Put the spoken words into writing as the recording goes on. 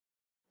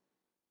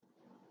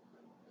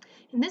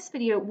In this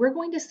video, we're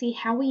going to see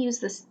how we use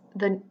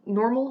the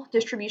normal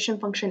distribution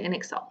function in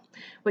Excel,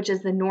 which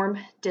is the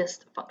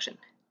Norm.Dist function.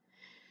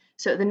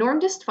 So the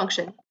Norm.Dist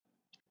function,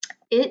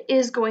 it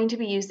is going to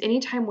be used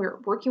anytime we're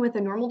working with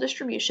a normal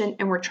distribution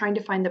and we're trying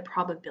to find the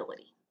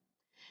probability.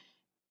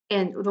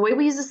 And the way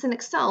we use this in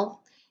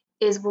Excel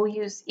is we'll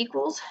use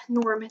equals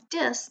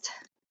Norm.Dist.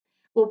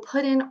 We'll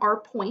put in our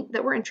point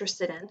that we're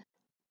interested in,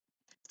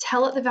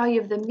 tell it the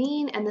value of the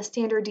mean and the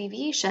standard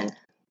deviation,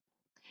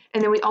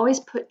 and then we always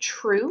put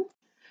true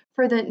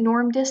for the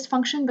Norm.Dist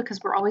function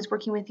because we're always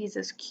working with these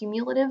as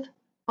cumulative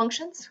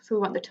functions. So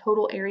we want the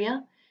total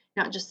area,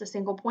 not just a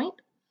single point.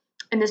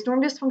 And this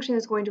Norm.Dist function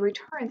is going to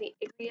return the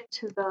area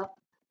to the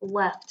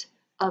left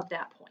of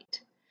that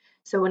point.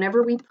 So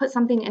whenever we put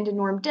something into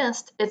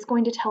Norm.Dist, it's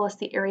going to tell us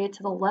the area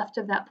to the left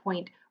of that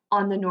point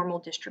on the normal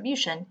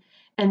distribution,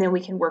 and then we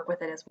can work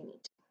with it as we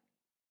need to.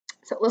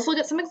 So let's look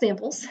at some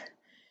examples.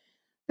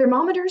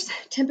 Thermometers'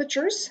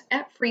 temperatures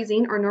at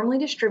freezing are normally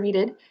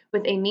distributed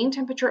with a mean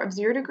temperature of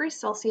 0 degrees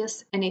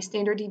Celsius and a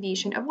standard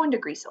deviation of 1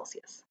 degree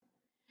Celsius.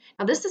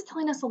 Now this is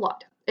telling us a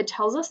lot. It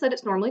tells us that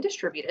it's normally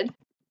distributed,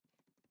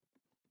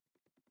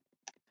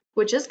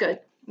 which is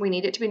good. We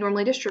need it to be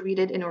normally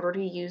distributed in order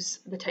to use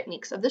the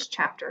techniques of this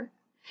chapter.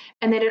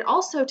 And then it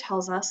also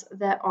tells us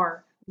that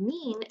our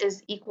mean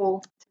is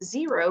equal to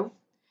 0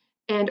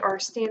 and our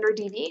standard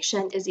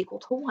deviation is equal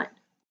to 1.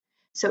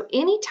 So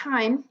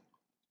anytime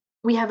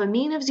we have a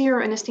mean of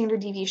 0 and a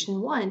standard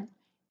deviation 1,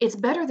 it's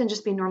better than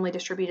just being normally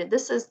distributed.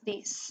 This is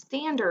the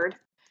standard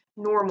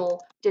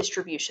normal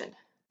distribution.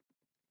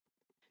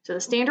 So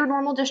the standard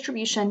normal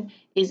distribution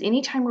is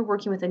anytime we're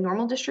working with a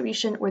normal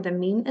distribution where the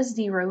mean is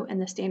 0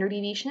 and the standard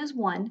deviation is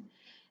 1,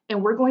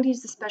 and we're going to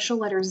use the special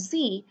letter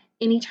Z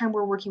anytime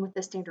we're working with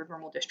the standard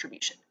normal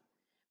distribution.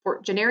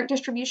 For generic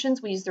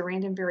distributions, we use the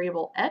random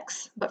variable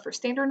X, but for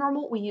standard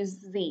normal, we use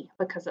Z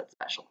because it's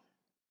special. All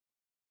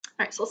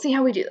right, so let's see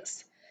how we do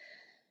this.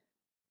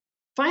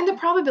 Find the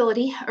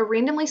probability a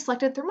randomly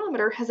selected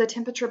thermometer has a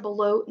temperature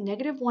below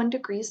 -1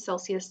 degrees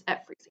Celsius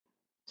at freezing.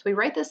 So we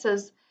write this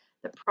as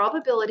the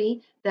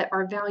probability that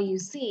our value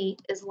Z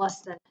is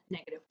less than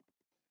 -1.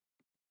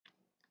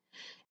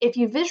 If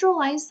you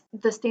visualize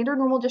the standard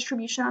normal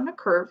distribution on a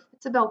curve,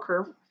 it's a bell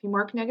curve, if you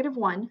mark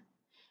 -1,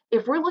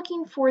 if we're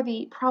looking for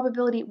the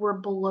probability we're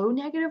below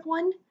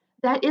 -1,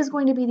 that is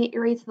going to be the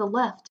area to the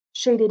left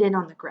shaded in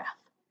on the graph.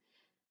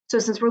 So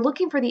since we're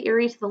looking for the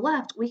area to the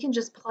left, we can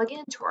just plug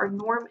into our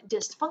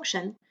Norm.Dist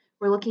function.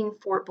 We're looking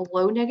for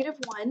below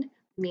 -1,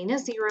 mean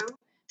is 0,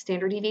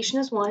 standard deviation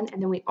is 1,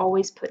 and then we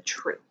always put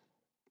true.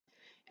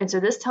 And so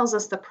this tells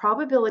us the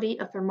probability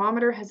a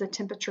thermometer has a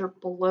temperature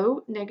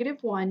below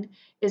 -1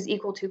 is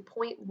equal to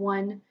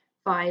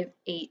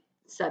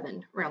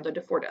 0.1587, rounded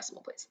to 4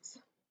 decimal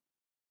places.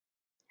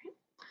 Okay.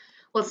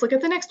 Let's look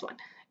at the next one.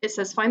 It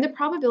says find the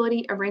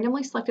probability a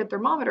randomly selected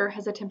thermometer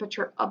has a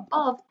temperature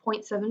above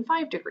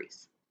 0.75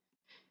 degrees.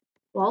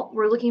 Well,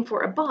 we're looking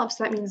for above,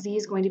 so that means Z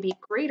is going to be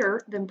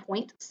greater than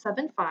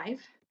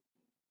 0.75.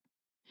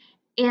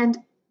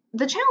 And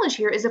the challenge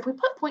here is if we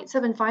put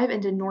 0.75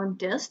 into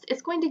Norm.Dist,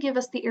 it's going to give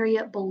us the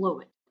area below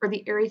it, or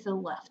the area to the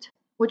left,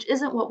 which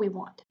isn't what we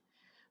want.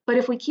 But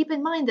if we keep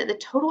in mind that the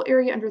total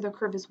area under the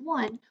curve is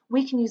 1,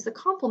 we can use the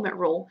complement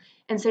rule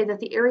and say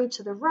that the area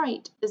to the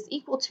right is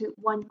equal to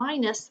 1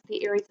 minus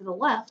the area to the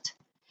left,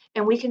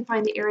 and we can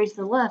find the area to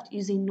the left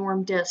using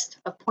Norm.Dist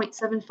of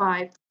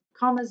 0.75,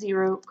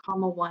 0,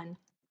 1,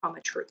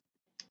 true.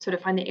 So to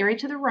find the area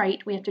to the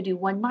right, we have to do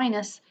 1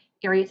 minus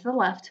area to the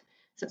left,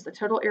 since the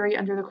total area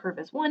under the curve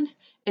is 1,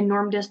 and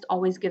Norm.Dist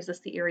always gives us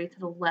the area to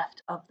the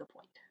left of the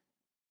point.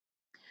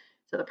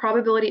 So the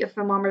probability a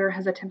thermometer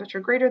has a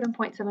temperature greater than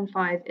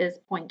 0.75 is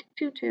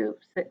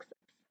 0.2266.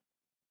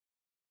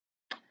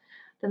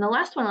 Then the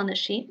last one on this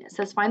sheet, it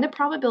says find the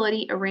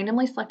probability a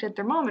randomly selected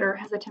thermometer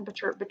has a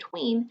temperature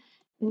between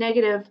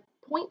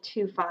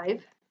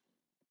 -0.25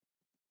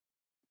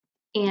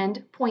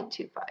 and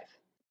 0.25.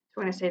 So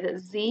we're going to say that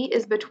Z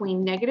is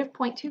between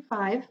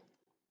 -0.25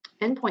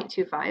 and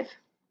 0.25.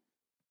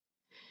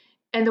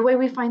 And the way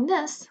we find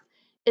this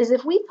is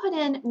if we put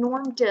in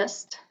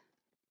Norm.Dist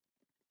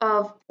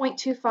of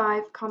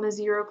 0.25,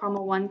 0,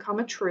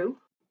 1, true,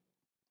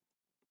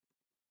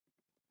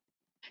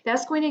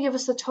 that's going to give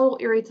us the total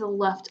area to the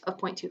left of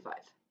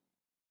 0.25.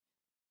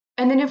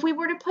 And then if we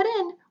were to put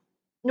in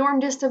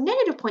Norm.Dist of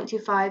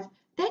 -0.25,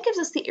 that gives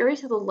us the area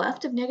to the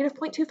left of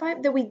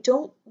 -0.25 that we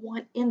don't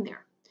want in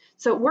there.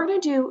 So we're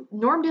going to do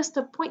Norm.Dist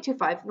of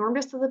 0.25,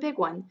 Norm.Dist of the big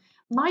one,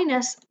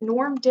 minus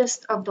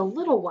Norm.Dist of the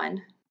little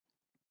one,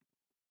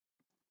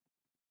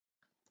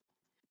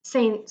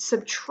 saying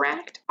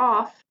subtract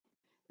off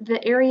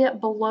the area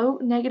below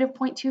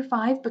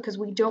 -0.25 because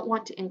we don't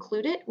want to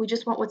include it, we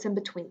just want what's in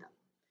between them.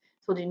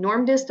 So we'll do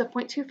Norm.Dist of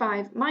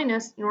 0.25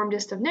 minus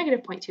Norm.Dist of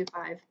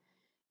 -0.25,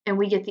 and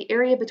we get the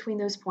area between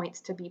those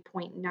points to be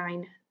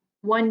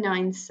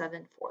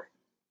 0.1974.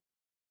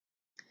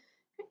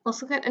 Okay,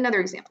 let's look at another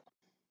example.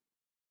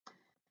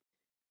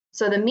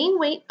 So the mean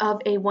weight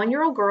of a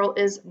 1-year-old girl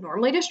is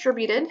normally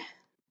distributed.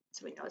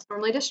 So we know it's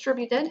normally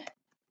distributed.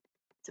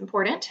 It's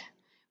important.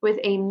 with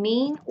a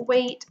mean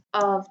weight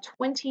of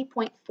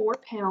 20.4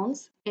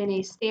 pounds and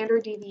a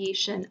standard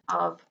deviation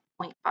of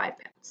 0.5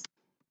 pounds.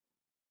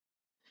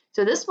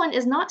 So this one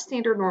is not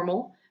standard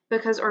normal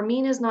because our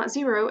mean is not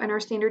 0 and our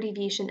standard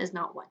deviation is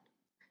not 1.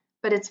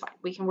 But it's fine.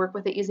 We can work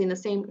with it using the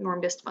same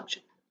Norm.Dist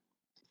function.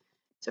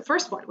 So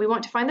first one, we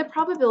want to find the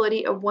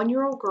probability a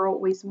 1-year-old girl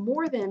weighs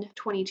more than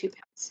 22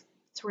 pounds.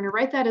 So we're going to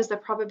write that as the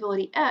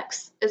probability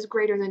x is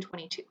greater than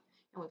 22.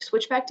 And we've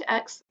switched back to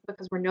x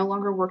because we're no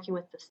longer working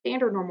with the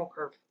standard normal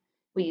curve.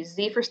 We use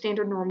z for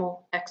standard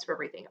normal, x for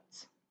everything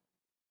else.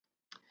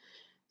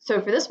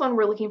 So for this one,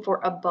 we're looking for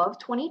above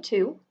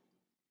 22.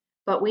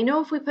 But we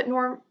know if we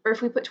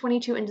put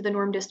 22 into the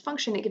Norm.Dist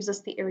function, it gives us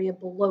the area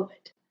below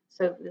it.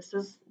 So this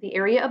is the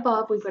area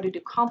above. We've got to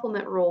do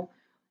complement rule.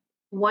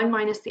 1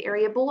 minus the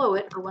area below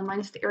it, or 1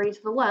 minus the area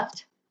to the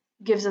left,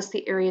 gives us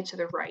the area to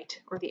the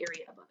right, or the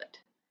area above it.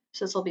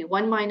 So this will be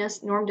 1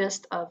 minus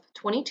Norm.Dist of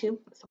 22,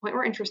 that's the point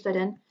we're interested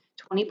in,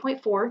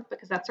 20.4,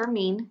 because that's our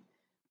mean,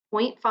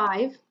 0.5,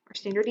 our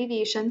standard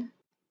deviation,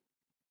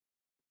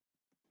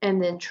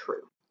 and then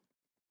true.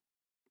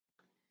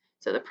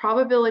 So the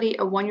probability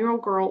a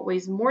 1-year-old girl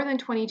weighs more than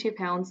 22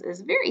 pounds is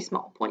very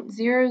small,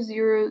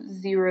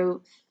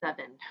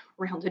 0.0007,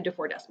 rounded to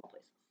 4 decimal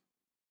places.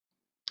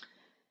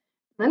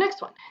 The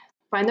next one,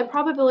 find the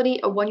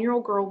probability a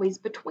 1-year-old girl weighs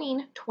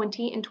between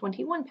 20 and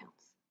 21 pounds.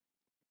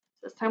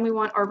 So this time we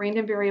want our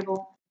random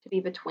variable to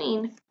be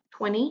between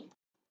 20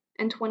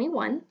 and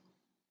 21.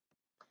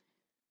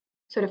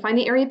 So to find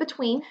the area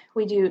between,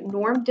 we do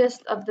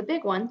Norm.Dist of the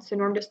big one, so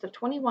Norm.Dist of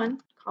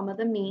 21, comma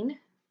the mean,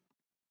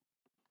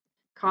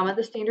 comma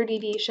the standard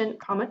deviation,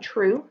 comma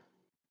true,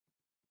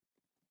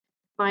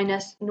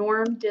 minus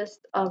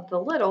Norm.Dist of the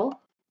little,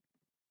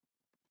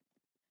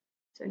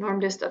 so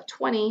Norm.Dist of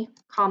 20,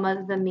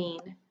 comma the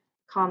mean,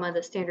 comma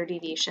the standard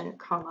deviation,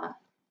 comma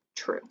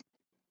true.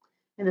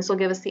 And this will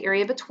give us the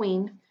area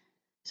between.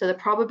 So the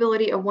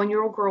probability a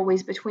 1-year-old girl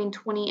weighs between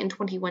 20 and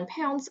 21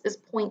 pounds is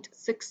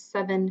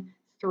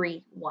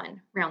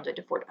 0.6731, rounded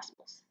to 4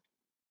 decimals.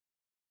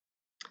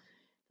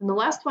 And the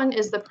last one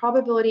is the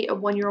probability a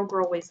 1-year-old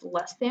girl weighs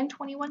less than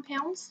 21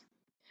 pounds.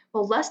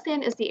 Well, less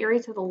than is the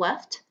area to the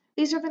left.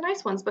 These are the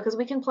nice ones because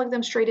we can plug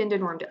them straight into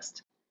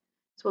Norm.Dist.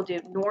 So we'll do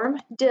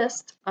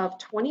Norm.Dist of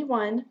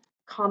 21,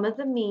 comma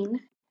the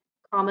mean,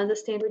 comma the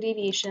standard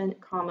deviation,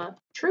 comma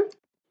true.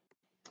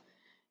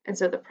 And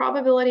so the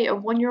probability a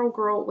 1-year-old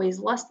girl weighs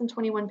less than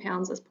 21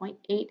 pounds is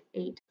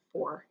 0.8849.